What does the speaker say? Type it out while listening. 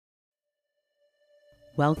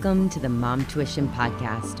Welcome to the Mom Tuition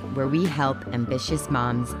Podcast, where we help ambitious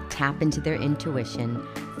moms tap into their intuition,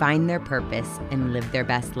 find their purpose, and live their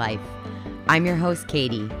best life. I'm your host,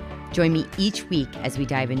 Katie. Join me each week as we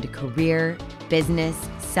dive into career, business,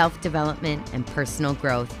 self-development, and personal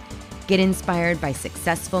growth. Get inspired by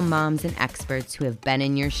successful moms and experts who have been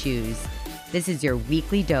in your shoes. This is your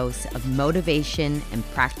weekly dose of motivation and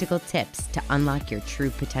practical tips to unlock your true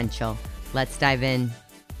potential. Let's dive in.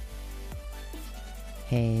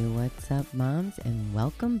 Hey, what's up, moms? And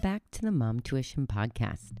welcome back to the Mom Tuition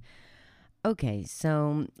Podcast. Okay,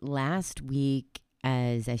 so last week,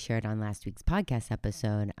 as I shared on last week's podcast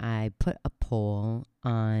episode, I put a poll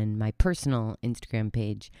on my personal Instagram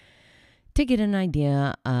page to get an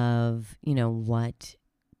idea of, what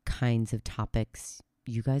kinds of topics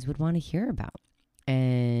you guys would want to hear about.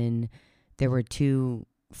 And there were two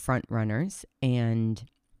front runners, and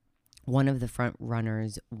one of the front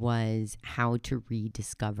runners was how to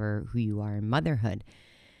rediscover who you are in motherhood.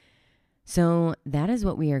 So that is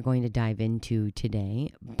what we are going to dive into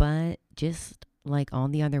today. But just like all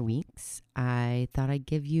the other weeks, I thought I'd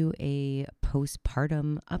give you a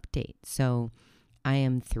postpartum update. So I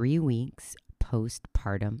am 3 weeks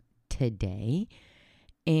postpartum today,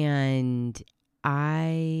 and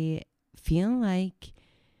I feel like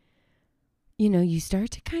you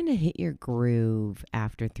start to kind of hit your groove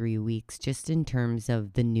after 3 weeks, just in terms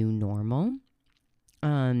of the new normal.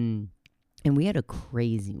 And we had a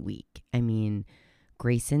crazy week. I mean,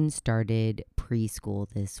 Grayson started preschool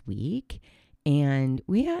this week, and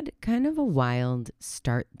we had kind of a wild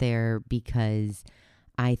start there because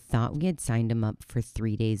I thought we had signed him up for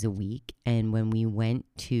 3 days a week. And when we went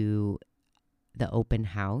to the open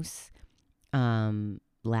house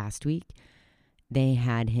last week, they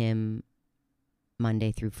had him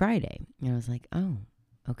Monday through Friday. And I was like, oh,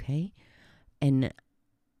 okay. And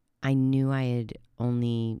I knew I had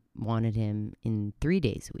only wanted him in 3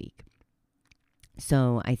 days a week.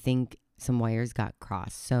 So I think some wires got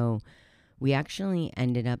crossed. So we actually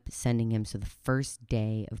ended up sending him. So the first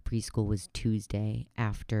day of preschool was Tuesday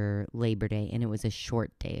after Labor Day, and it was a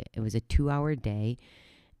short day. It was a 2-hour day,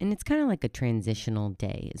 and it's kind of like a transitional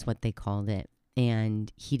day is what they called it.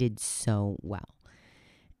 And he did so well.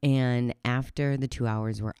 And after the 2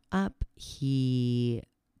 hours were up, he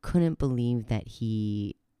couldn't believe that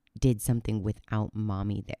he did something without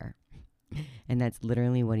mommy there. And that's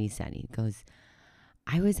literally what he said. He goes,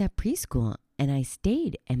 I was at preschool and I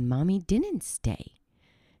stayed and mommy didn't stay.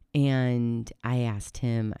 And I asked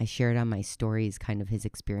him, I shared on my stories kind of his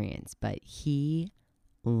experience, but he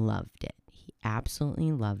loved it. He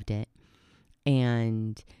absolutely loved it.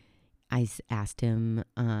 And I asked him,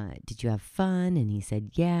 did you have fun? And he said,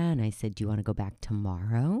 yeah. And I said, do you want to go back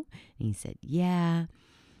tomorrow? And he said, yeah.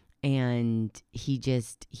 And he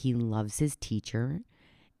loves his teacher.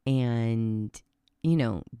 And,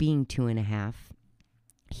 being 2.5,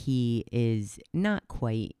 he is not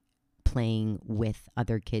quite playing with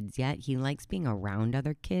other kids yet. He likes being around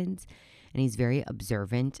other kids, and he's very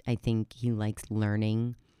observant. I think he likes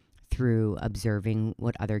learning through observing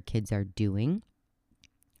what other kids are doing.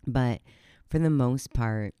 But for the most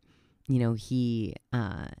part, he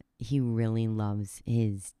really loves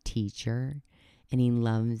his teacher, and he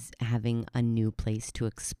loves having a new place to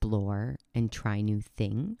explore and try new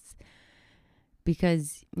things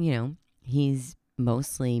because, he's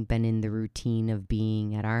mostly been in the routine of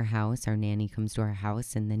being at our house. Our nanny comes to our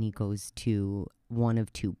house, and then he goes to one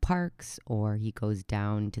of 2 parks, or he goes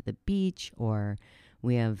down to the beach, or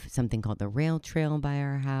we have something called the rail trail by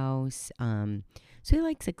our house. So he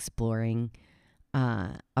likes exploring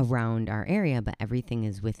around our area, but everything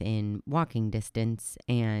is within walking distance,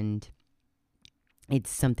 and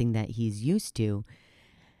it's something that he's used to.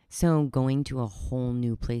 So going to a whole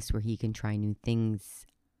new place where he can try new things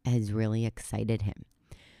has really excited him.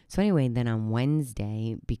 So anyway, then on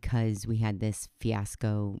Wednesday, because we had this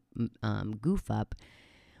fiasco goof up,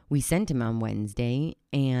 we sent him on Wednesday,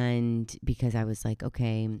 and because I was like,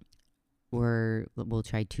 okay, we'll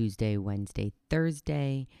try Tuesday, Wednesday,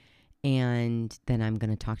 Thursday, and then I'm going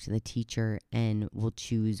to talk to the teacher, and we'll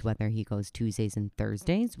choose whether he goes Tuesdays and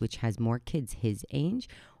Thursdays, which has more kids his age,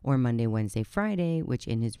 or Monday, Wednesday, Friday, which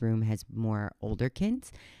in his room has more older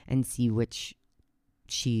kids, and see which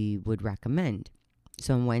she would recommend.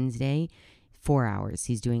 So on Wednesday, 4 hours,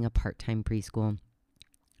 he's doing a part-time preschool,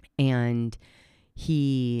 and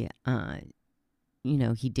he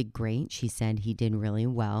he did great. She said he did really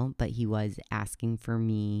well, but he was asking for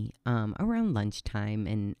me around lunchtime.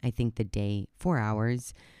 And I think the day, 4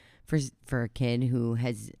 hours for a kid who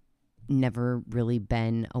has never really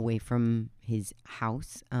been away from his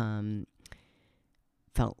house,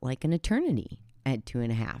 felt like an eternity. at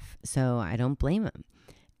 2.5. So I don't blame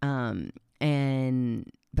him.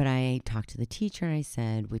 But I talked to the teacher and I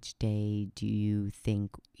said, which day do you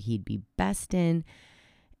think he'd be best in?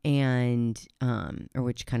 And, or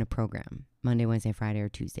which kind of program, Monday, Wednesday, Friday, or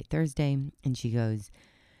Tuesday, Thursday. And she goes,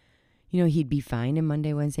 he'd be fine in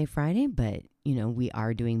Monday, Wednesday, Friday, but, we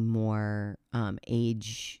are doing more,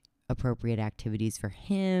 age appropriate activities for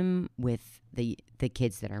him with the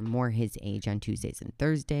kids that are more his age on Tuesdays and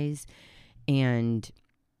Thursdays. And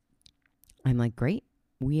I'm like, great.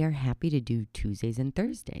 We are happy to do Tuesdays and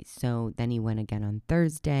Thursdays. So then he went again on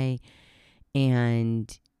Thursday,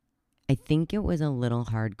 and I think it was a little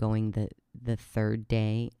hard going the third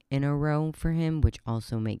day in a row for him, which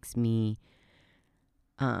also makes me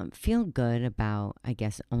feel good about, I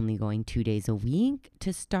guess, only going 2 days a week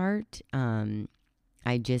to start.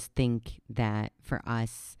 I just think that for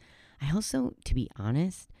us, I also, to be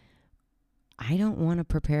honest, I don't want to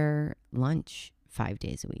prepare lunch 5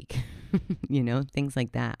 days a week, things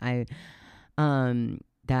like that.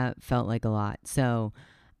 That felt like a lot. So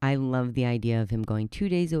I love the idea of him going 2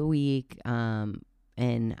 days a week.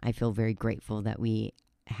 And I feel very grateful that we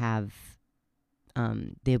have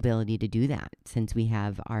the ability to do that, since we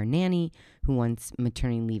have our nanny who, once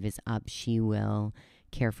maternity leave is up, she will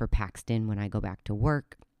care for Paxton when I go back to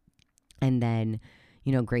work. And then,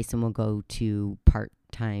 Grayson will go to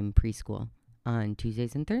part-time preschool on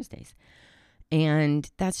Tuesdays and Thursdays. And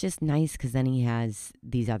that's just nice, because then he has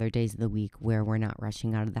these other days of the week where we're not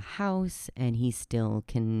rushing out of the house, and he still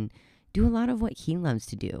can do a lot of what he loves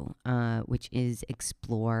to do, which is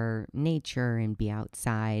explore nature and be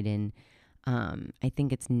outside. And I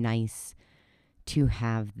think it's nice to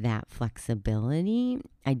have that flexibility.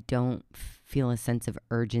 I don't feel a sense of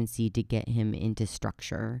urgency to get him into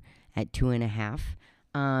structure at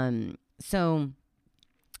 2.5. So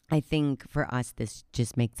I think for us, this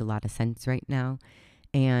just makes a lot of sense right now.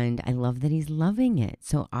 And I love that he's loving it.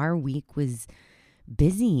 So our week was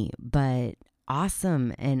busy, but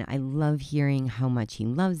awesome. And I love hearing how much he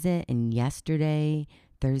loves it. And yesterday,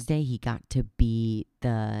 Thursday, he got to be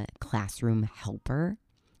the classroom helper,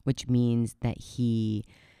 which means that he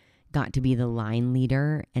got to be the line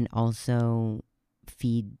leader and also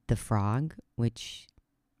feed the frog, which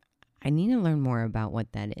I need to learn more about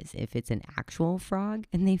what that is. If it's an actual frog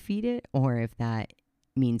and they feed it, or if that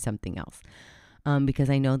means something else. Because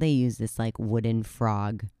I know they use this like wooden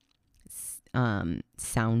frog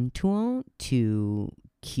sound tool to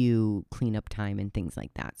cue cleanup time and things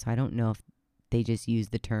like that. So I don't know if they just use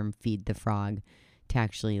the term feed the frog to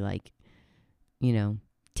actually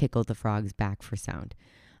tickle the frog's back for sound.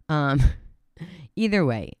 Either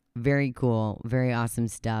way, very cool, very awesome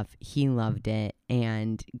stuff. He loved it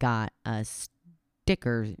and got a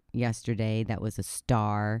sticker yesterday that was a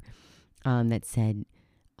star that said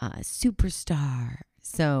superstar.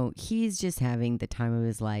 So he's just having the time of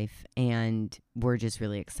his life, and we're just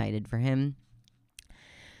really excited for him.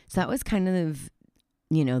 So that was kind of,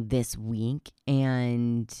 this week,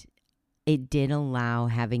 and it did allow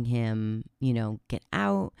having him, get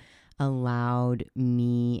out, allowed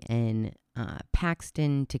me and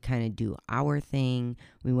Paxton to kind of do our thing.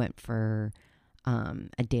 We went for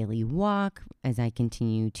a daily walk as I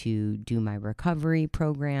continue to do my recovery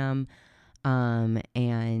program.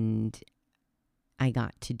 And I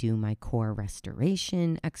got to do my core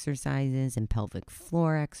restoration exercises and pelvic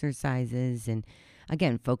floor exercises, and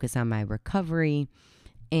again, focus on my recovery.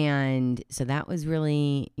 And so that was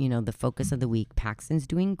really, the focus of the week. Paxton's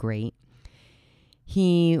doing great.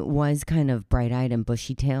 He was kind of bright-eyed and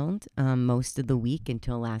bushy-tailed most of the week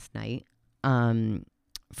until last night, from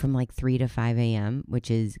like 3 to 5 a.m.,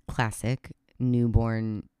 which is classic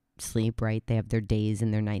newborn sleep, right? They have their days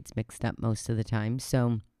and their nights mixed up most of the time.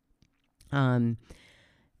 So then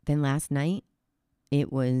last night,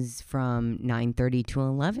 it was from 9:30 to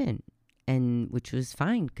 11, and which was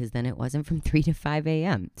fine, because then it wasn't from 3 to 5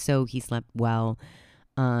 a.m. So he slept well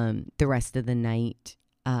the rest of the night,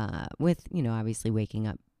 with, obviously waking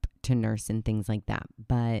up to nurse and things like that.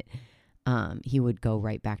 But he would go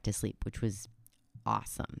right back to sleep, which was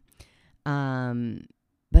awesome.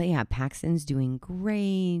 But yeah, Paxton's doing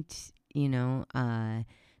great.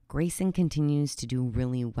 Grayson continues to do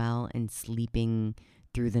really well and sleeping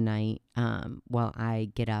through the night, while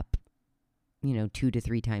I get up, 2 to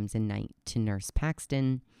 3 times a night to nurse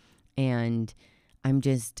Paxton. And I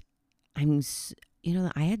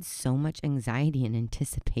had so much anxiety and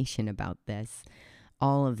anticipation about this,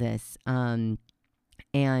 all of this. And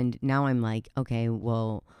now I'm like, okay,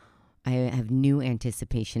 well, I have new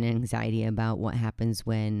anticipation and anxiety about what happens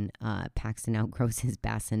when Paxton outgrows his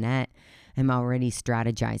bassinet. I'm already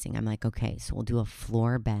strategizing. I'm like, okay, so we'll do a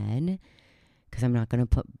floor bed because I'm not going to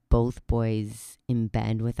put both boys in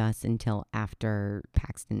bed with us until after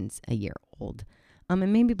Paxton's a year old.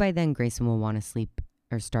 And maybe by then Grayson will want to sleep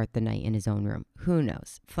or start the night in his own room. Who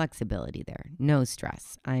knows? Flexibility there. No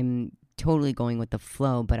stress. I'm totally going with the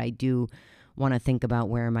flow, but I do want to think about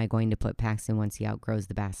where am I going to put Paxton once he outgrows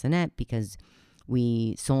the bassinet, because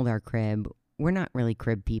we sold our crib. We're not really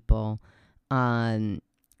crib people.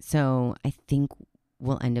 So I think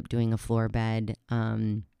we'll end up doing a floor bed.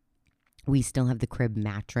 We still have the crib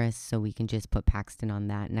mattress, so we can just put Paxton on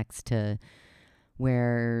that next to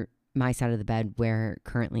where my side of the bed, where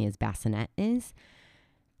currently his bassinet is.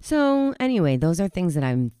 So anyway, those are things that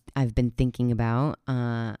I've been thinking about.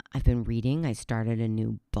 I've been reading. I started a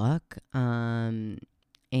new book, and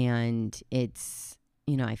it's,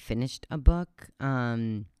 I finished a book.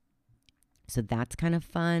 So that's kind of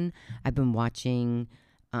fun. I've been watching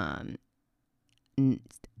docuseries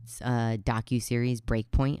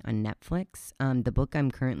Breakpoint on Netflix. The book I'm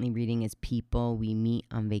currently reading is People We Meet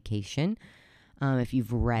on Vacation. If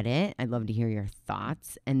you've read it, I'd love to hear your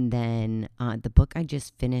thoughts. And then the book I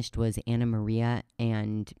just finished was Anna Maria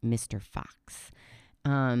and Mr. Fox.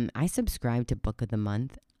 I subscribe to Book of the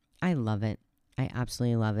Month. I love it. I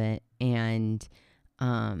absolutely love it. And,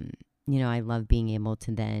 I love being able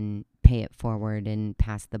to then pay it forward and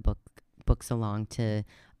pass the books along to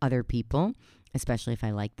other people, especially if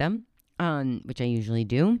I like them, which I usually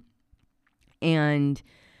do. And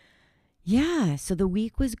yeah, so the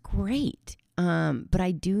week was great. But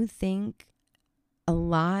I do think a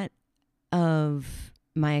lot of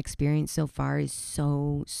my experience so far is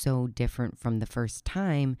so different from the first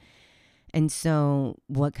time. And so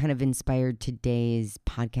what kind of inspired today's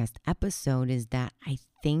podcast episode is that I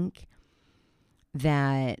think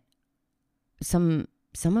that some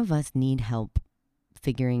of us need help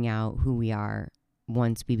figuring out who we are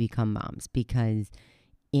once we become moms, because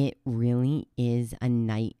it really is a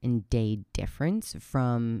night and day difference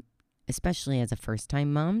from, especially as a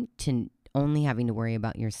first-time mom, to only having to worry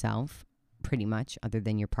about yourself pretty much, other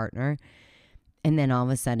than your partner. And then all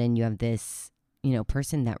of a sudden you have this,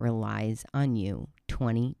 person that relies on you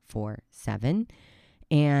 24/7.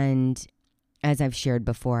 And as I've shared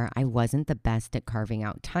before, I wasn't the best at carving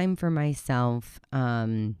out time for myself.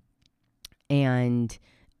 And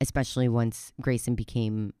especially once Grayson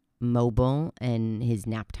became mobile and his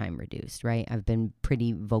nap time reduced, right? I've been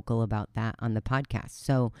pretty vocal about that on the podcast.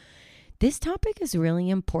 So this topic is really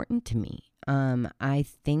important to me. I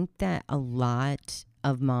think that a lot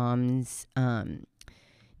of moms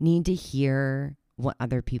need to hear what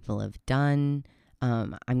other people have done.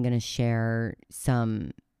 I'm going to share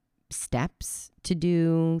some steps to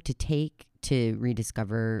take to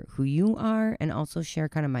rediscover who you are, and also share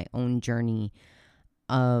kind of my own journey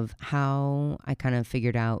of how I kind of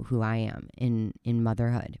figured out who I am in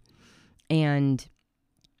motherhood. And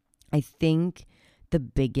I think the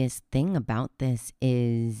biggest thing about this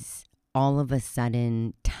is all of a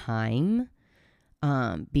sudden time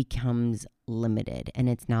becomes limited, and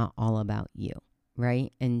it's not all about you,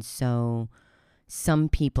 right? And so some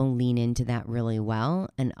people lean into that really well,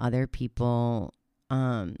 and other people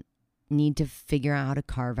need to figure out how to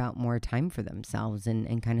carve out more time for themselves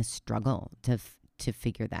and kind of struggle to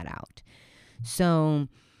figure that out. So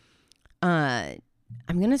I'm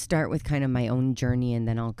going to start with kind of my own journey, and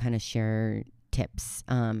then I'll kind of share tips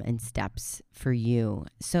and steps for you.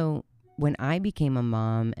 So when I became a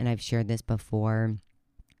mom, and I've shared this before,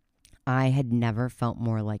 I had never felt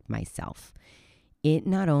more like myself. It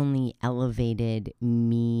not only elevated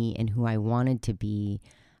me and who I wanted to be,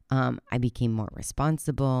 I became more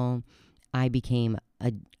responsible. I became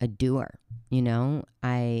a doer.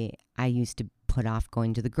 I used to put off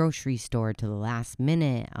going to the grocery store to the last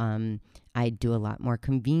minute. I do a lot more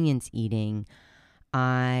convenience eating.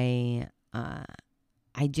 I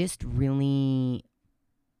just really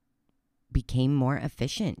became more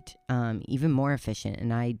efficient, even more efficient.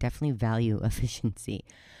 And I definitely value efficiency.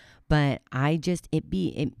 But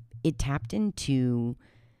it tapped into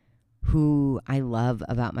who I love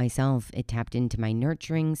about myself. It tapped into my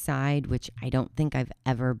nurturing side, which I don't think I've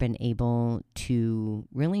ever been able to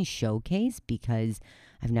really showcase, because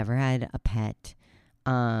I've never had a pet.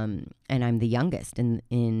 And I'm the youngest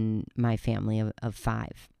in my family of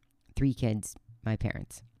 5, 3 kids, my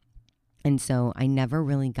parents. And so I never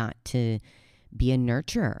really got to be a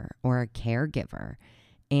nurturer or a caregiver.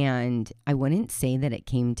 And I wouldn't say that it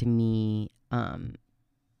came to me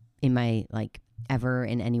in my, ever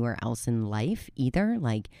in anywhere else in life either.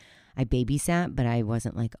 I babysat, but I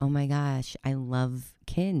wasn't like, oh my gosh, I love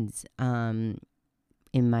kids in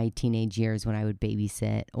my teenage years when I would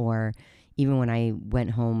babysit. Or even when I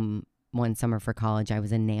went home one summer for college, I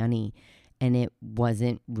was a nanny. and it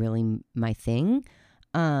wasn't really my thing.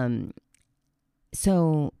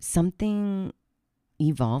 So something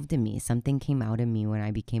evolved in me. Something came out of me when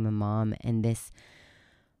I became a mom, and this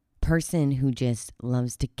person who just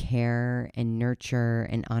loves to care and nurture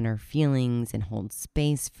and honor feelings and hold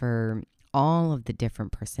space for all of the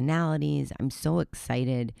different personalities. I'm so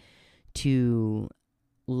excited to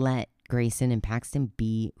let Grayson and Paxton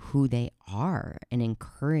be who they are and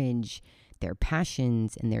encourage their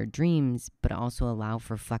passions and their dreams, but also allow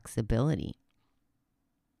for flexibility.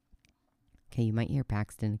 Okay, you might hear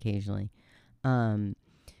Paxton occasionally. Are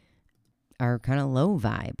kind of low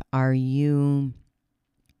vibe. Are you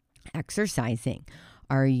exercising?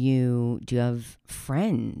 Do you have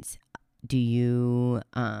friends? Do you,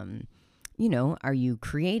 are you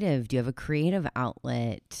creative? Do you have a creative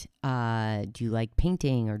outlet? Do you like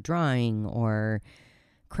painting or drawing or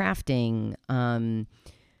crafting? And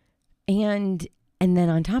then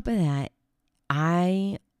on top of that,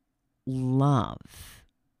 I love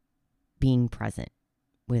being present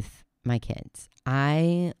with my kids.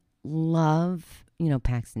 I love,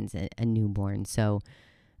 Paxton's a newborn, so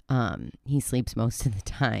he sleeps most of the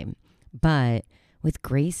time. But with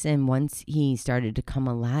Grayson, once he started to come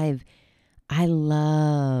alive, I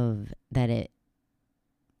love that it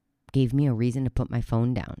gave me a reason to put my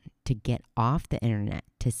phone down, to get off the internet,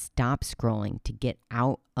 to stop scrolling, to get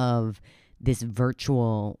out of this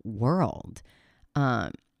virtual world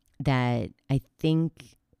that I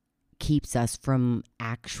think keeps us from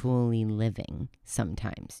actually living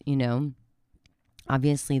sometimes,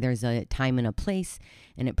 Obviously, there's a time and a place,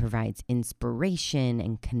 and it provides inspiration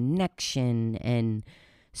and connection and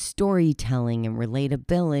storytelling and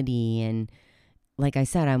relatability. And like I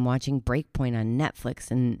said, I'm watching Breakpoint on Netflix,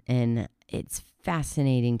 and it's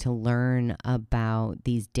fascinating to learn about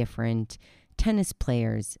these different tennis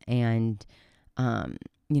players and,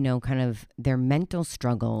 kind of their mental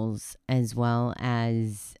struggles, as well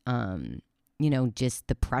as, just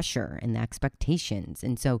the pressure and the expectations.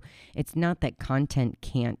 And so it's not that content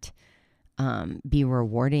can't be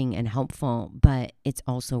rewarding and helpful, but it's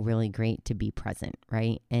also really great to be present,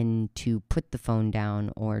 right? And to put the phone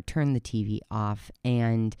down or turn the TV off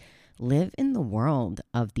and live in the world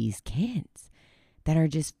of these kids that are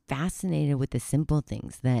just fascinated with the simple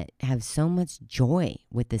things, that have so much joy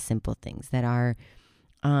with the simple things, that are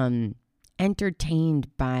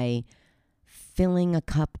entertained by filling a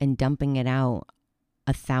cup and dumping it out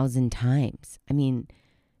 1,000 times. I mean,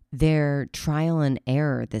 their trial and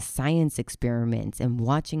error, the science experiments, and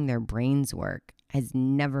watching their brains work has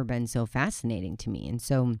never been so fascinating to me. And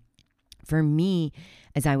so for me,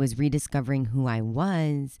 as I was rediscovering who I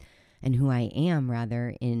was and who I am,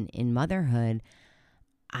 rather, in motherhood,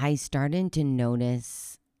 I started to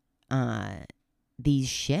notice these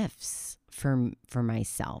shifts for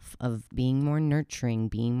myself of being more nurturing,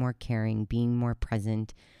 being more caring, being more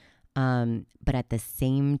present. But at the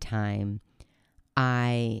same time,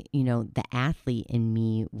 the athlete in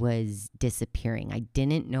me was disappearing. I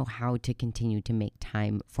didn't know how to continue to make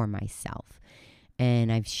time for myself.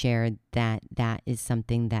 And I've shared that is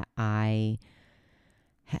something that I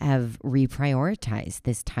have reprioritized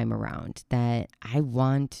this time around, that I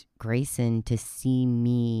want Grayson to see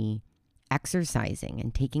me exercising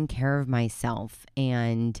and taking care of myself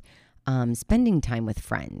and spending time with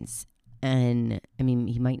friends. And I mean,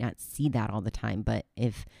 he might not see that all the time, but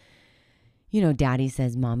if, daddy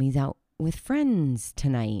says mommy's out with friends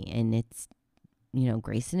tonight and it's,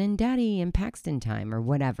 Grayson and daddy and Paxton time or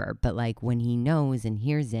whatever, but like when he knows and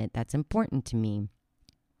hears it, that's important to me.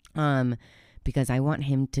 Because I want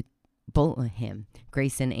him to,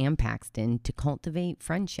 Grayson and Paxton, to cultivate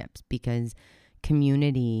friendships, because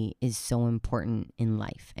community is so important in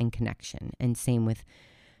life and connection, and same with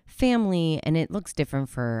family. And it looks different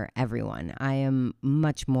for everyone. I am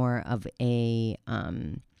much more of a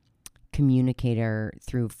communicator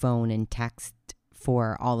through phone and text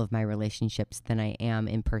for all of my relationships than I am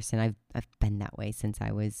in person. I've been that way since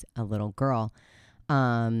I was a little girl.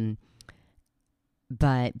 But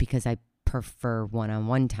because I prefer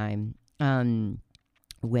one-on-one time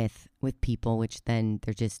with people, which then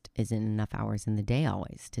there just isn't enough hours in the day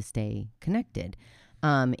always to stay connected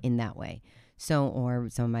in that way. So, or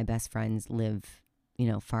some of my best friends live,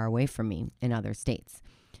 far away from me in other states.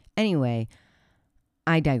 Anyway,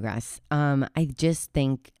 I digress. I just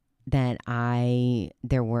think that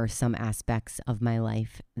there were some aspects of my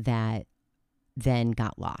life that then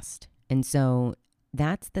got lost. And so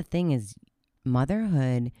that's the thing, is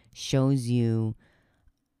motherhood shows you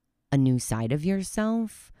a new side of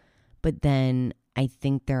yourself, but then I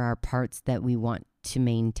think there are parts that we want to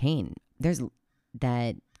maintain. There's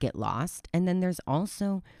that get lost, and then there's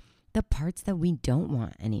also the parts that we don't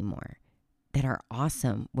want anymore, that are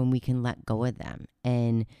awesome when we can let go of them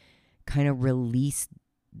and kind of release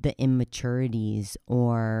the immaturities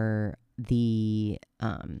or the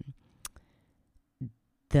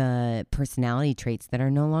personality traits that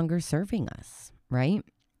are no longer serving us, right?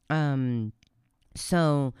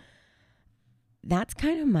 So that's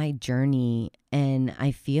kind of my journey. And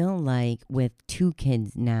I feel like with 2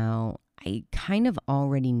 kids now, I kind of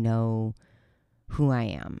already know who I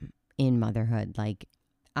am in motherhood. Like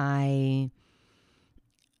I'm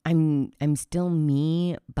still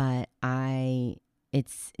me, but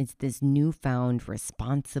it's this newfound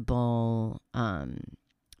responsible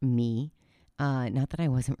me. Not that I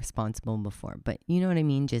wasn't responsible before, but you know what I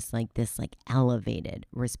mean? Just like this like elevated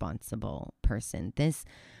responsible person. This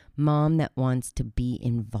mom that wants to be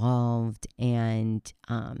involved and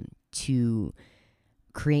to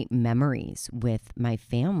create memories with my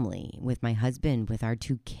family, with my husband, with our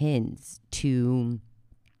 2 kids, to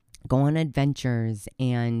go on adventures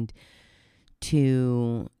and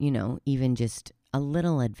to, even just a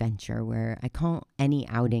little adventure, where I call any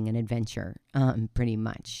outing an adventure, pretty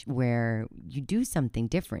much, where you do something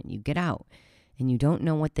different. You get out and you don't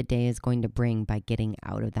know what the day is going to bring by getting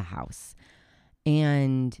out of the house.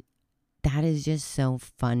 And that is just so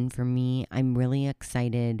fun for me. I'm really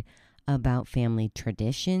excited about family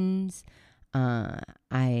traditions.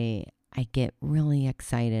 I get really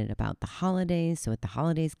excited about the holidays. So with the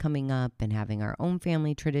holidays coming up and having our own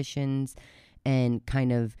family traditions and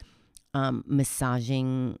kind of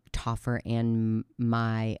massaging Toffer and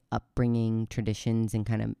my upbringing traditions and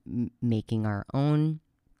kind of making our own.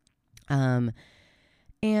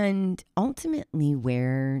 And ultimately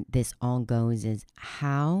where this all goes is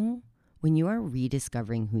how, when you are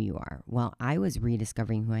rediscovering who you are, while I was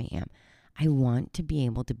rediscovering who I am, I want to be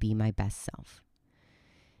able to be my best self.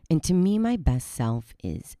 And to me, my best self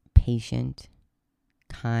is patient,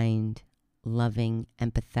 kind, loving,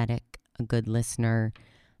 empathetic, a good listener,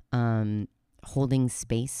 holding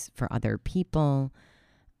space for other people,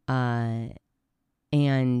 and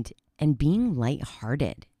being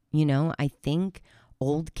lighthearted. I think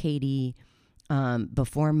old Katie,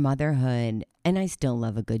 before motherhood, and I still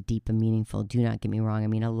love a good, deep and meaningful. Do not get me wrong. I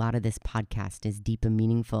mean, a lot of this podcast is deep and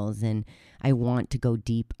meaningfuls, and I want to go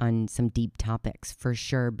deep on some deep topics for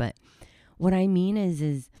sure. But what I mean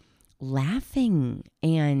is laughing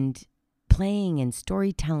and playing and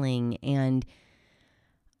storytelling and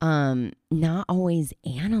not always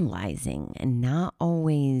analyzing and not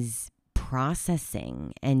always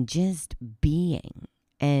processing and just being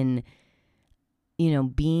and,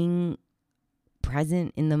 being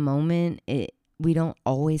present in the moment. We don't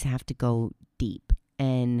always have to go deep.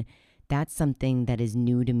 And that's something that is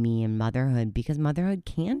new to me in motherhood, because motherhood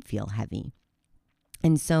can feel heavy.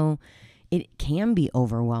 And so it can be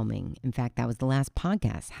overwhelming. In fact, that was the last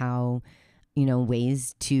podcast, how,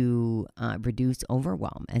 ways to reduce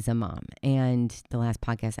overwhelm as a mom, and the last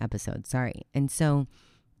podcast episode, sorry. And so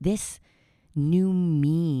this new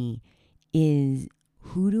me is,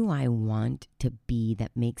 who do I want to be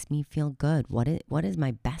that makes me feel good? What does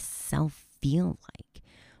my best self feel like?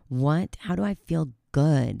 How do I feel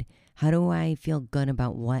good? How do I feel good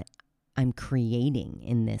about what I'm creating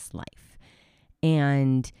in this life?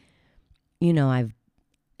 And,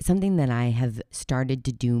 something that I have started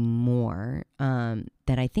to do more,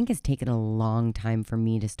 that I think has taken a long time for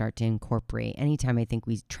me to start to incorporate. Anytime I think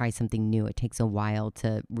we try something new, it takes a while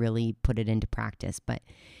to really put it into practice, but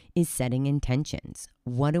is setting intentions.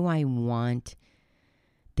 What do I want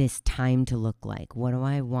this time to look like? What do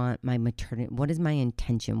I want my maternity? What is my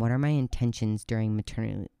intention? What are my intentions during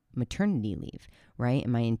maternity leave, right?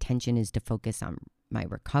 And my intention is to focus on my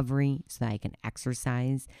recovery so that I can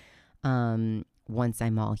exercise once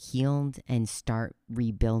I'm all healed and start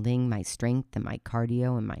rebuilding my strength and my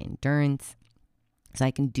cardio and my endurance, so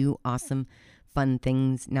I can do awesome, fun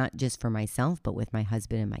things, not just for myself, but with my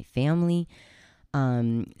husband and my family.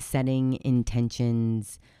 Setting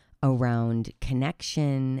intentions around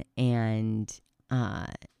connection and,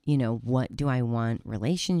 what do I want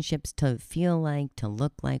relationships to feel like, to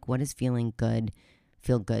look like? What is feeling good,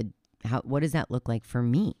 feel good? What does that look like for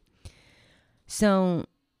me? So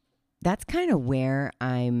that's kind of where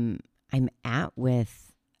I'm at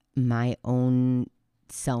with my own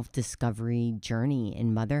self-discovery journey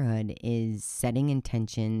in motherhood, is setting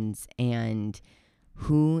intentions and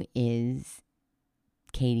who is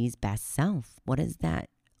Katie's best self. What does that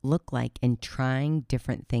look like? And trying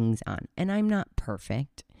different things on. And I'm not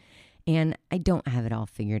perfect, and I don't have it all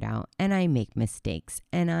figured out, and I make mistakes,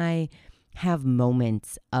 and I have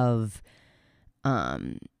moments of,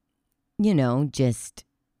 just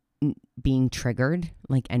being triggered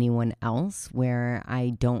like anyone else, where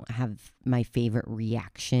I don't have my favorite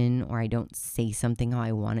reaction or I don't say something how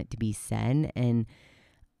I want it to be said. And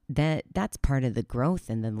that's part of the growth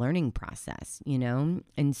and the learning process, you know?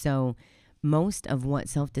 And so most of what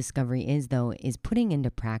self-discovery is, though, is putting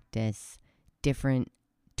into practice different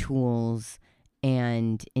tools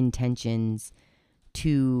and intentions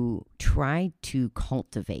to try to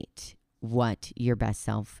cultivate what your best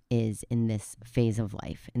self is in this phase of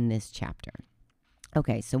life, in this chapter.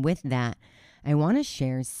 Okay, so with that, I want to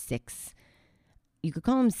share 6, you could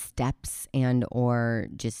call them steps and or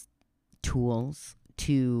just tools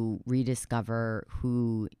to rediscover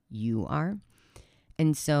who you are.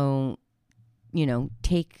 And so, you know,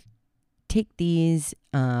 take these,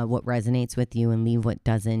 what resonates with you, and leave what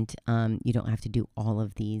doesn't. You don't have to do all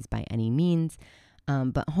of these by any means.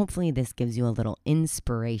 But hopefully this gives you a little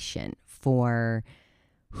inspiration for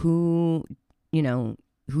who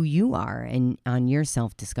you are and on your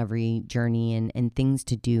self-discovery journey, and things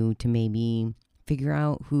to do to maybe figure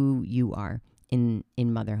out who you are in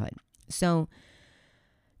motherhood. So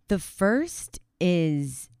the first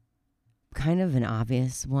is kind of an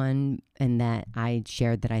obvious one, and that I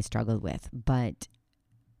shared that I struggled with, but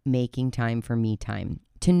making time for me time.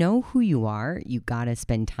 To know who you are, you got to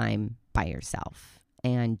spend time by yourself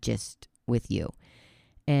and just with you,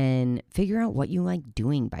 and figure out what you like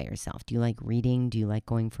doing by yourself. Do you like reading? Do you like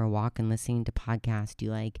going for a walk and listening to podcasts? Do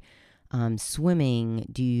you like swimming?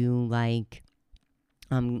 Do you like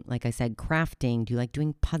I said, crafting? Do you like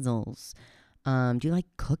doing puzzles? Do you like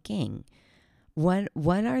cooking? What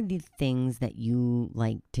are the things that you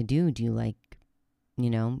like to do? Do you like,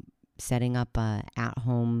 setting up a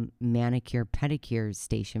at-home manicure pedicure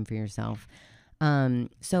station for yourself?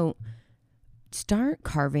 So start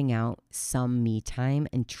carving out some me time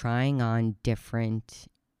and trying on different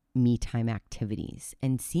me time activities,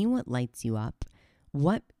 and see what lights you up,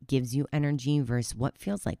 what gives you energy versus what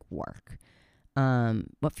feels like work,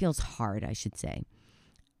 what feels hard, I should say.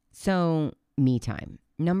 So me time.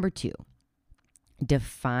 Number 2,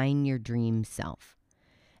 define your dream self.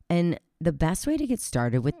 And the best way to get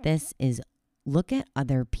started with this is look at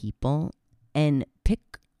other people and pick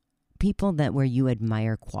people where you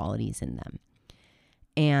admire qualities in them.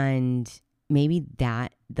 And maybe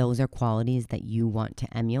those are qualities that you want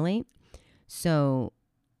to emulate. So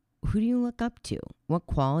who do you look up to? What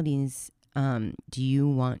qualities do you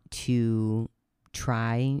want to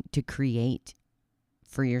try to create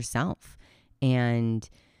for yourself? And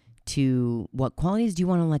what qualities do you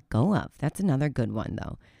want to let go of? That's another good one,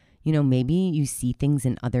 though. Maybe you see things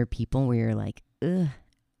in other people where you're like, ugh,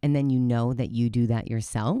 and then you know that you do that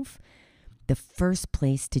yourself. The first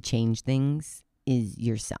place to change things is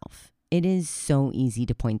yourself. It is so easy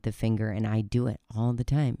to point the finger, and I do it all the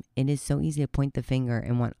time. It is so easy to point the finger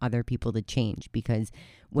and want other people to change, because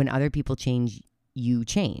when other people change, you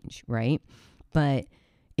change, right? But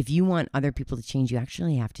if you want other people to change, you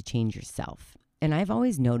actually have to change yourself. And I've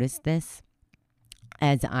always noticed this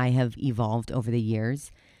as I have evolved over the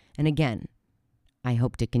years. And again, I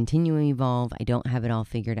hope to continue to evolve. I don't have it all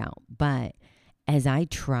figured out. But as I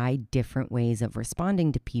try different ways of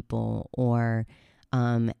responding to people, or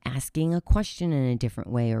asking a question in a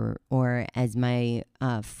different way, or as my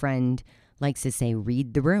friend likes to say,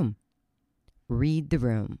 read the room. Read the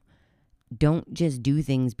room. Don't just do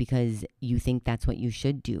things because you think that's what you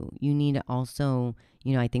should do. You need to also,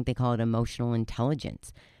 I think they call it emotional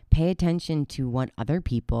intelligence. Pay attention to what other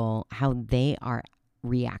people, how they are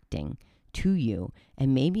reacting to you.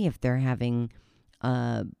 And maybe if they're having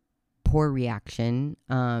a poor reaction,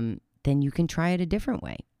 then you can try it a different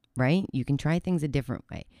way, right? You can try things a different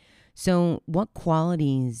way. So what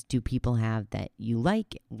qualities do people have that you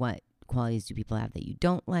like? What qualities do people have that you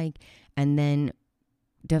don't like? And then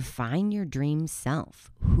define your dream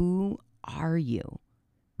self. Who are you?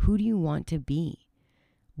 Who do you want to be?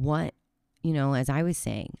 What, as I was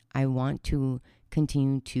saying, I want to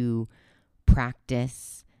continue to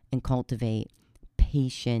practice and cultivate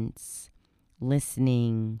patience,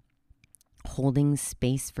 listening, holding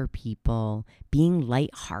space for people, being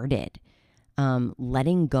lighthearted,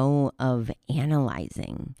 letting go of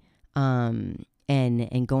analyzing,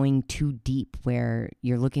 and going too deep where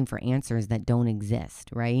you're looking for answers that don't exist,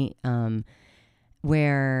 right?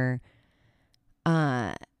 Where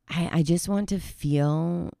I just want to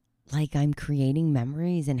feel like I'm creating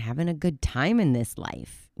memories and having a good time in this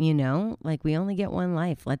life, Like we only get one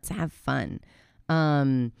life. Let's have fun.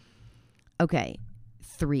 Okay,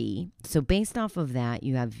 3. So based off of that,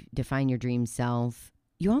 you have define your dream self.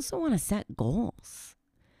 You also want to set goals.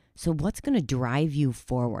 So what's going to drive you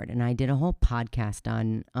forward? And I did a whole podcast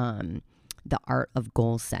on the art of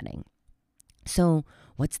goal setting. So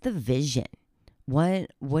what's the vision? What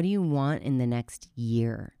do you want in the next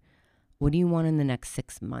year? What do you want in the next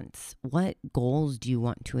 6 months? What goals do you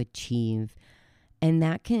want to achieve? And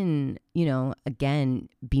that can, again,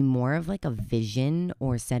 be more of like a vision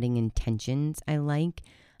or setting intentions, I like,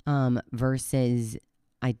 versus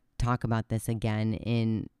I talk about this again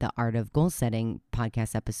in the Art of Goal Setting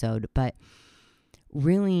podcast episode, but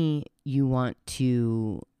really you want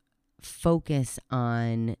to focus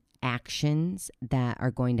on actions that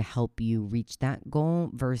are going to help you reach that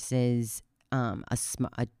goal versus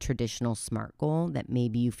a traditional SMART goal that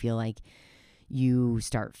maybe you feel like you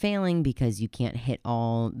start failing because you can't hit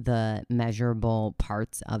all the measurable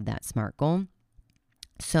parts of that SMART goal.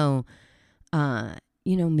 So,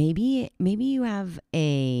 maybe you have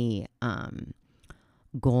a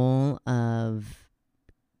goal of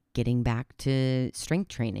getting back to strength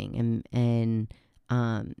training and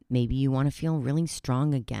maybe you want to feel really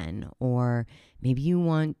strong again, or maybe you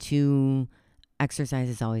want to exercise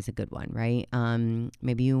is always a good one, right?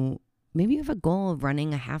 Maybe you have a goal of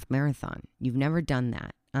running a half marathon. You've never done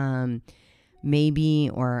that. Maybe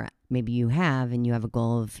you have, and you have a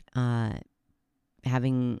goal of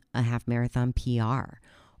having a half marathon PR,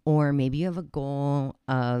 or maybe you have a goal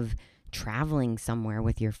of traveling somewhere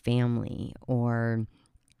with your family, or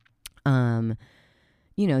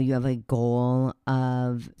you have a goal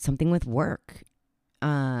of something with work,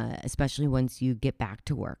 especially once you get back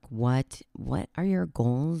to work. What are your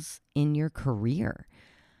goals in your career?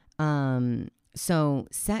 So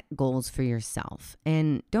set goals for yourself,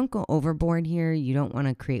 and don't go overboard here. You don't want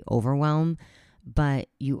to create overwhelm, but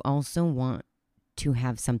you also want to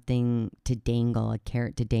have something to dangle, a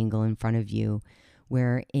carrot to dangle in front of you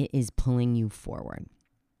where it is pulling you forward.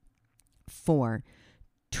 4,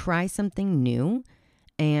 try something new.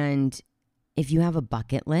 And if you have a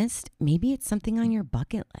bucket list, maybe it's something on your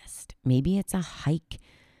bucket list. Maybe it's a hike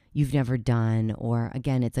you've never done, or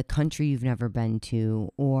again, it's a country you've never been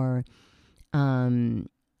to, or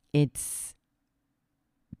it's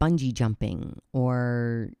bungee jumping,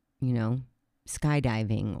 or,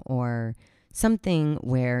 skydiving, or something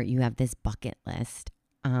where you have this bucket list,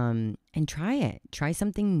 and try it. Try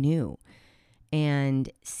something new and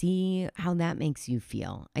see how that makes you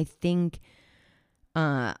feel. I think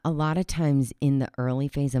a lot of times in the early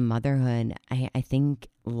phase of motherhood, I think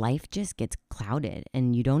life just gets clouded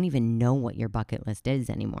and you don't even know what your bucket list is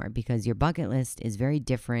anymore, because your bucket list is very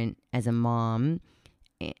different as a mom,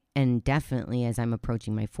 and definitely as I'm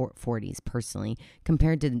approaching my 40s personally,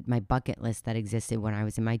 compared to my bucket list that existed when I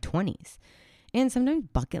was in my 20s. And sometimes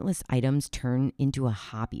bucket list items turn into a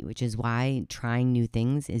hobby, which is why trying new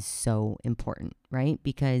things is so important, right?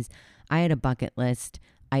 Because I had a bucket list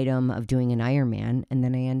item of doing an Ironman, and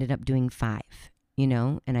then I ended up doing 5,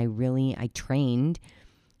 and I trained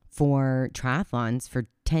for triathlons for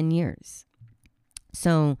 10 years.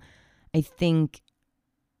 So I think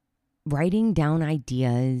writing down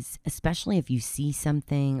ideas, especially if you see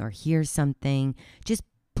something or hear something, just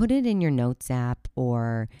put it in your notes app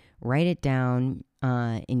or write it down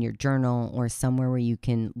in your journal or somewhere where you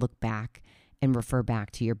can look back and refer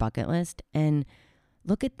back to your bucket list and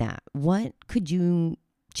look at that. What could you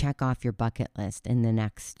check off your bucket list in the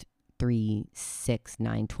next 3, 6,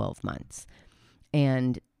 9, 12 months?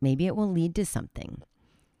 And maybe it will lead to something.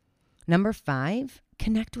 Number 5,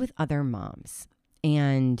 connect with other moms.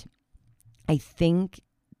 And I think,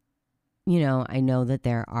 I know that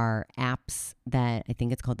there are apps that I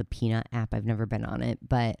think it's called the Peanut app. I've never been on it,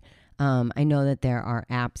 but I know that there are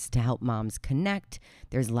apps to help moms connect.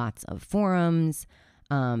 There's lots of forums,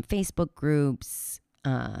 Facebook groups,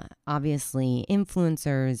 obviously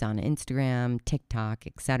influencers on Instagram, TikTok,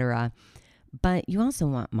 etc. But you also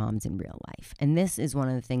want moms in real life. And this is one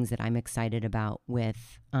of the things that I'm excited about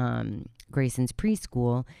with Grayson's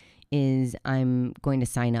preschool is I'm going to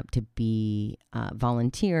sign up to be a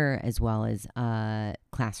volunteer as well as a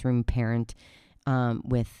classroom parent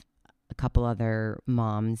with a couple other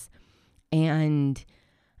moms. And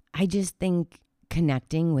I just think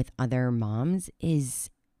connecting with other moms is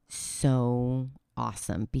so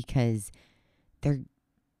awesome because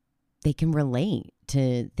they can relate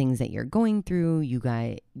to things that you're going through. You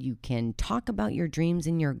can talk about your dreams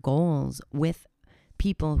and your goals with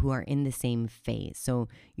people who are in the same phase. So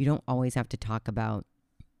you don't always have to talk about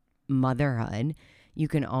motherhood. You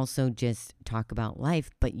can also just talk about life,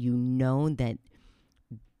 but you know that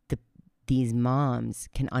these moms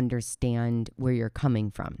can understand where you're coming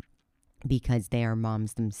from because they are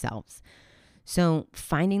moms themselves. So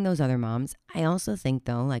finding those other moms. I also think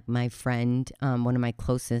though, like my friend, one of my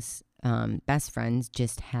closest best friends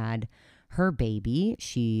just had her baby.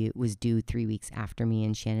 She was due 3 weeks after me,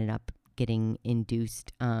 and she ended up getting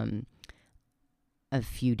induced a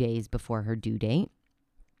few days before her due date.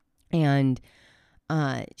 And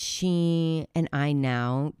she and I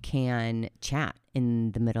now can chat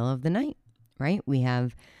in the middle of the night, right?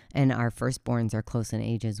 And our firstborns are close in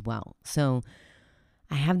age as well. So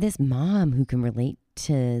I have this mom who can relate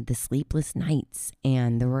to the sleepless nights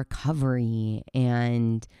and the recovery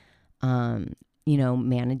and,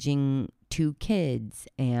 managing 2 kids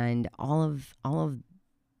and all of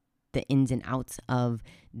the ins and outs of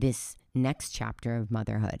this next chapter of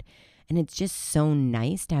motherhood. And it's just so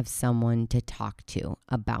nice to have someone to talk to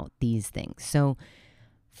about these things. So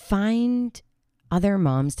find other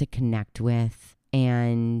moms to connect with.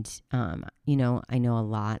 And, I know a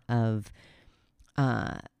lot of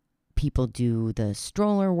people do the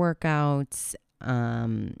stroller workouts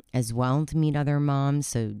as well to meet other moms.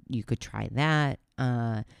 So you could try that.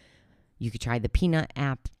 You could try the Peanut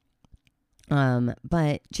app.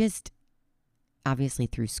 But just obviously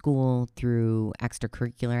through school, through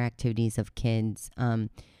extracurricular activities of kids.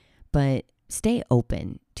 But stay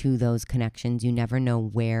open to those connections. You never know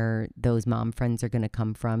where those mom friends are going to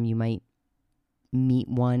come from. You might meet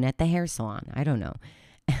one at the hair salon. I don't know.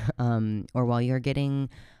 Or while you're getting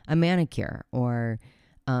a manicure, or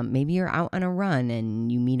maybe you're out on a run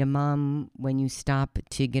and you meet a mom when you stop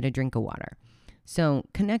to get a drink of water. So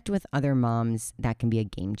connect with other moms. That can be a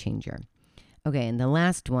game changer. Okay, and the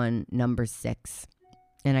last one, number 6,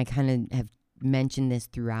 and I kind of have mentioned this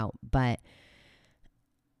throughout, but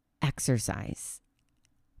exercise.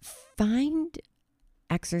 Find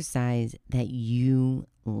exercise that you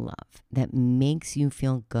love, that makes you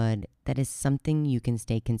feel good, that is something you can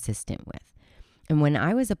stay consistent with. And when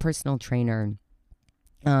I was a personal trainer,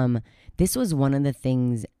 this was one of the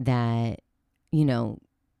things that,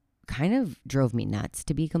 kind of drove me nuts,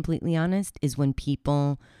 to be completely honest, is when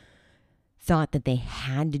people thought that they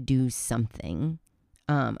had to do something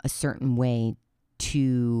a certain way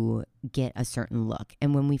to get a certain look.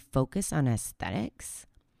 And when we focus on aesthetics,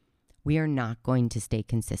 we are not going to stay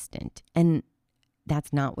consistent. And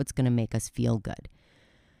that's not what's going to make us feel good.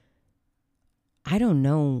 I don't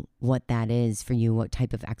know what that is for you, what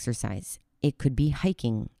type of exercise. It could be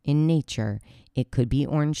hiking in nature. It could be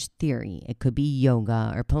Orange Theory. It could be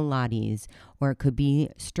yoga or Pilates, or it could be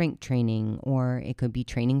strength training, or it could be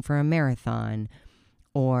training for a marathon,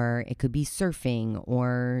 or it could be surfing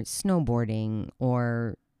or snowboarding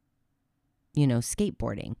or,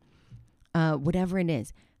 skateboarding. Whatever it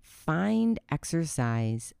is, find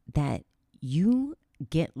exercise that you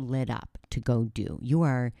get lit up to go do.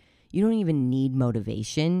 You don't even need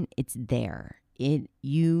motivation. It's there.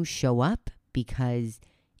 You show up because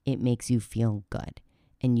it makes you feel good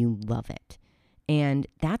and you love it. And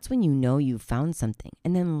that's when you know you've found something.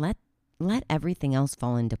 And then let everything else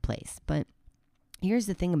fall into place. But here's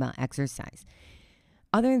the thing about exercise.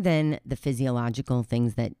 Other than the physiological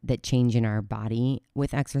things that change in our body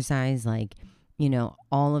with exercise, like,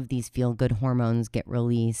 all of these feel-good hormones get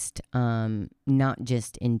released, not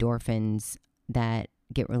just endorphins that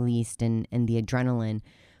get released and the adrenaline,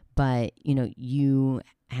 but, you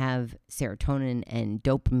have serotonin and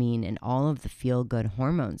dopamine and all of the feel-good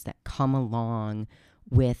hormones that come along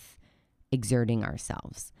with exerting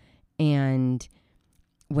ourselves. And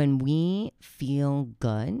when we feel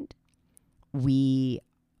good, we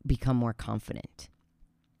become more confident.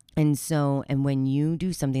 And when you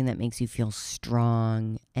do something that makes you feel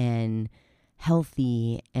strong and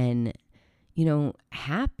healthy and,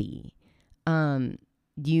 happy,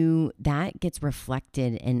 that gets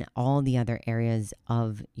reflected in all the other areas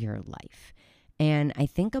of your life. And I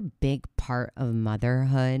think a big part of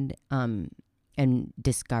motherhood and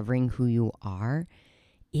discovering who you are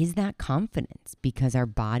is that confidence, because our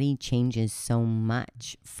body changes so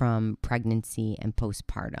much from pregnancy and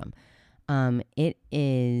postpartum. It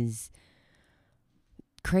is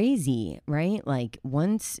crazy, right? Like,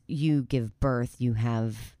 once you give birth, you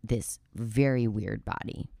have this very weird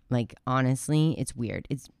body. Like, honestly, it's weird.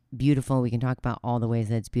 It's beautiful. We can talk about all the ways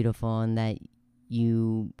that it's beautiful and that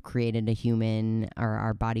you created a human, or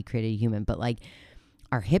our body created a human. But like,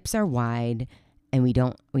 our hips are wide and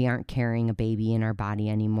we aren't carrying a baby in our body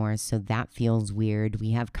anymore. So that feels weird.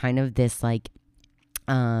 We have kind of this like,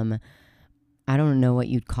 I don't know what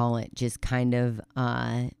you'd call it, just kind of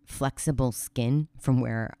flexible skin from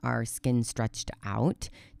where our skin stretched out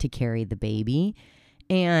to carry the baby.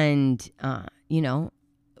 And,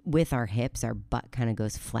 with our hips, our butt kind of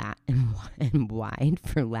goes flat and wide,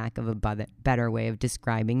 for lack of a better way of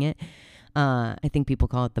describing it. I think people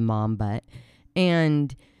call it the mom butt.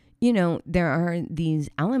 And, there are these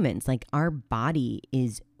elements, like our body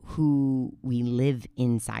is who we live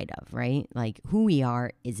inside of, right? Like who we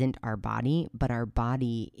are isn't our body, but our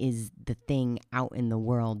body is the thing out in the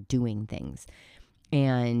world doing things.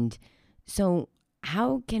 And so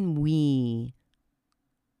how can we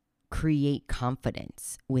create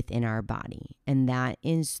confidence within our body? And that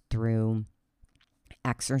is through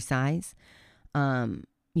exercise.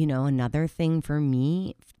 Another thing for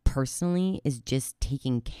me personally is just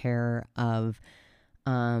taking care of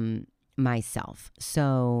myself.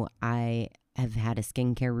 So I have had a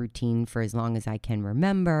skincare routine for as long as I can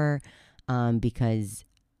remember, because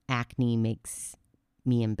acne makes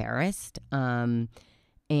me embarrassed.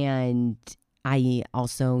 And I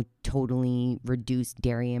also totally reduced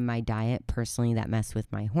dairy in my diet. Personally, that messed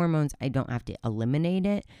with my hormones. I don't have to eliminate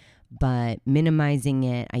it, but minimizing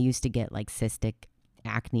it. I used to get like cystic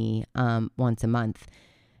acne once a month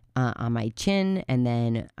on my chin. And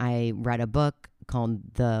then I read a book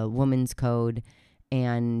called The Woman's Code,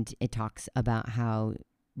 and it talks about how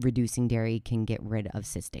reducing dairy can get rid of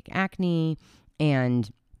cystic acne.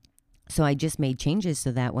 And so I just made changes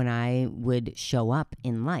so that when I would show up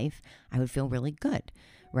in life, I would feel really good,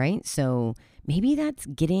 right? So maybe that's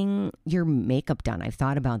getting your makeup done. I've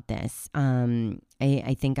thought about this.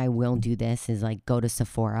 I think I will do this, is like go to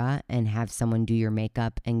Sephora and have someone do your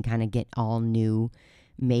makeup and kind of get all new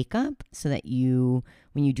makeup, so that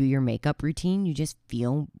when you do your makeup routine, you just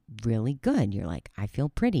feel really good. You're like, I feel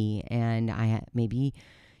pretty, and maybe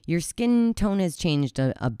your skin tone has changed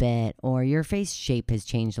a bit, or your face shape has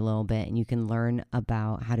changed a little bit, and you can learn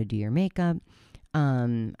about how to do your makeup.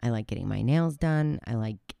 I like getting my nails done. I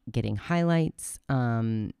like getting highlights.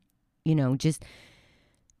 Just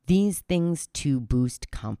these things to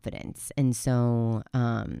boost confidence. And so,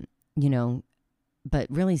 but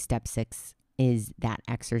really step 6 is that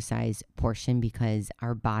exercise portion, because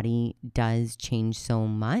our body does change so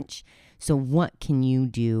much. So what can you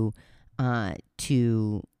do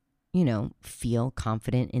to feel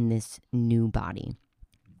confident in this new body?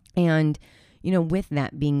 And, with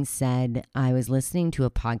that being said, I was listening to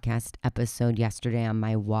a podcast episode yesterday on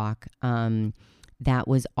my walk that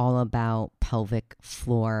was all about pelvic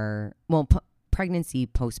floor, pregnancy,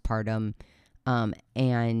 postpartum,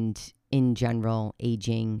 and in general,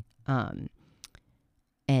 aging,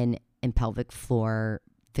 and pelvic floor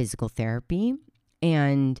physical therapy.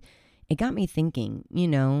 And it got me thinking,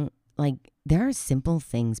 like there are simple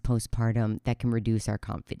things postpartum that can reduce our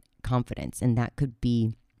confidence. And that could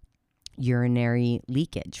be urinary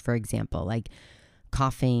leakage, for example, like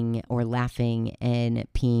coughing or laughing and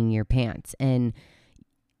peeing your pants. And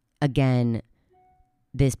again,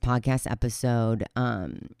 this podcast episode,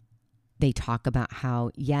 they talk about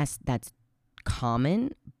how, yes, that's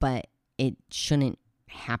common, but it shouldn't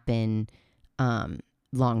happen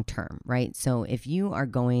long term, right? So if you are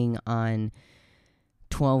going on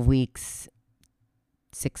 12 weeks,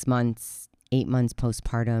 6 months, 8 months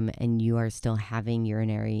postpartum, and you are still having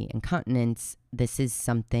urinary incontinence, this is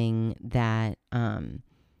something that,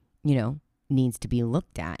 needs to be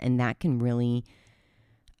looked at. And that can really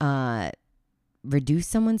reduce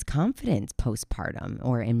someone's confidence postpartum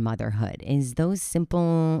or in motherhood, is those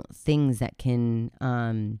simple things that can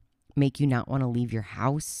make you not want to leave your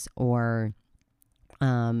house, or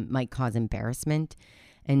might cause embarrassment.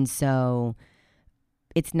 And so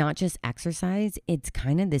it's not just exercise, it's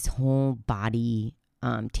kind of this whole body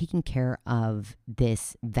taking care of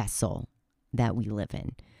this vessel that we live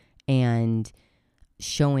in, and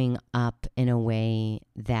showing up in a way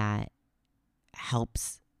that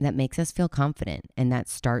makes us feel confident. And that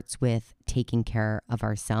starts with taking care of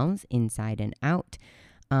ourselves inside and out.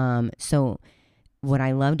 So what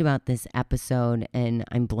I loved about this episode, and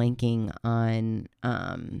I'm blanking on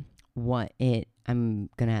I'm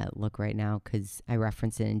going to look right now because I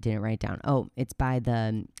referenced it and didn't write it down. Oh, it's by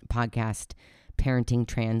the podcast Parenting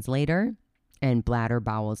Translator, and Bladder,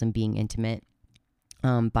 Bowels, and Being Intimate,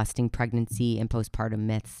 Busting Pregnancy and Postpartum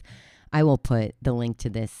Myths. I will put the link to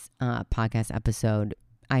this podcast episode.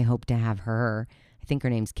 I hope to have her, I think her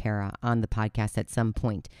name's Kara, on the podcast at some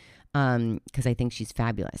point, because I think she's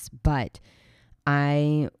fabulous. But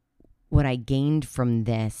what I gained from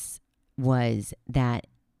this was that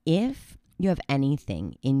if you have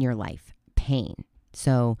anything in your life, pain.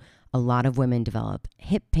 So a lot of women develop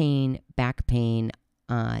hip pain, back pain,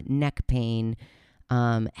 neck pain,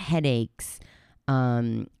 headaches,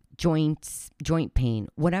 joint pain,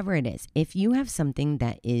 whatever it is. If you have something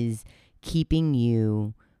that is keeping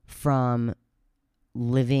you from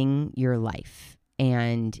living your life,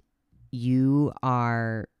 and you're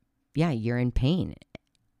in pain,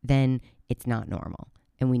 then it's not normal.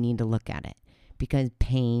 And we need to look at it, because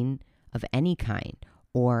pain of any kind,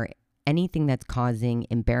 or anything that's causing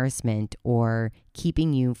embarrassment or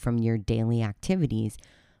keeping you from your daily activities,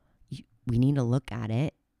 we need to look at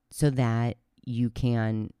it so that you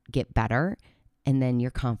can get better and then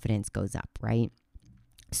your confidence goes up, right?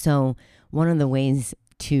 So one of the ways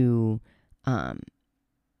to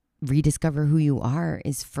rediscover who you are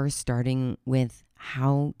is first starting with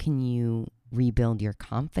how can you rebuild your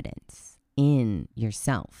confidence in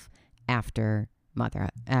yourself after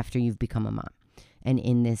you've become a mom and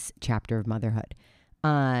in this chapter of motherhood.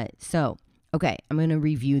 Okay, I'm going to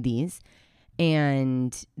review these.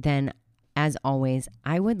 And then as always,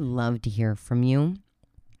 I would love to hear from you.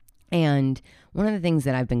 And one of the things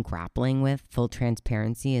that I've been grappling with, full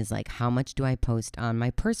transparency, is like, how much do I post on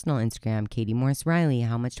my personal Instagram, Katie Morris Riley?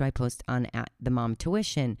 How much do I post on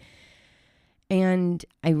 @themomtuition? And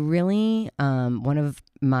I really, one of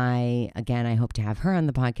my, again, I hope to have her on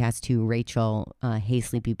the podcast too, Rachel, Hey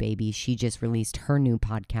Sleepy Baby. She just released her new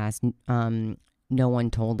podcast, No One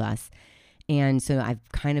Told Us. And so I've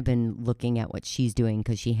kind of been looking at what she's doing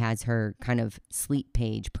because she has her kind of sleep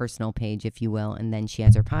page, personal page, if you will, and then she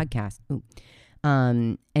has her podcast.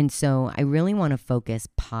 And so I really want to focus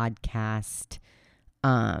podcast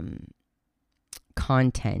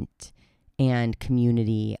content and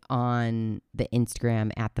community on the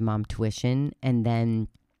Instagram @themomtuition, and then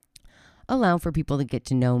allow for people to get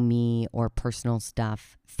to know me or personal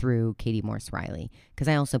stuff through Katie Morris Riley. Because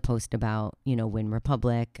I also post about, Win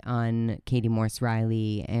Republic on Katie Morris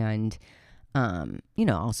Riley and,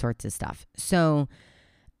 all sorts of stuff. So,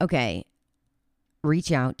 okay,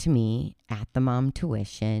 reach out to me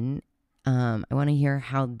 @themomtuition. I want to hear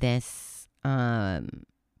how this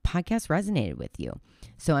podcast resonated with you.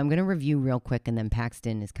 So I'm going to review real quick, and then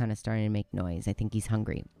Paxton is kind of starting to make noise. I think he's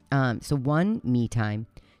hungry. So 1, me time.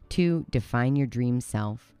 2, define your dream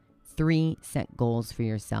self. 3, set goals for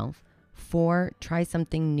yourself. 4, try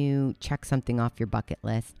something new, check something off your bucket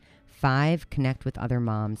list. 5, connect with other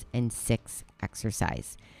moms. And 6,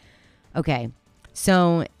 exercise. Okay,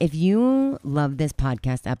 so if you love this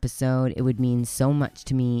podcast episode, it would mean so much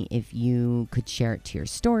to me if you could share it to your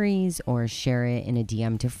stories or share it in a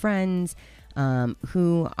DM to friends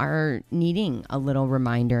who are needing a little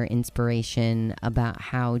reminder, inspiration about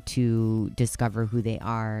how to discover who they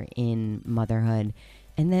are in motherhood.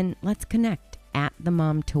 And then let's connect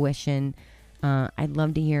 @themomtuition. I'd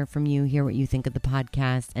love to hear from you, hear what you think of the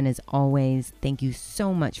podcast. And as always, thank you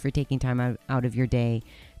so much for taking time out of your day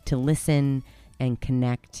to listen and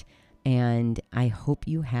connect. And I hope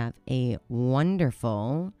you have a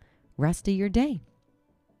wonderful rest of your day.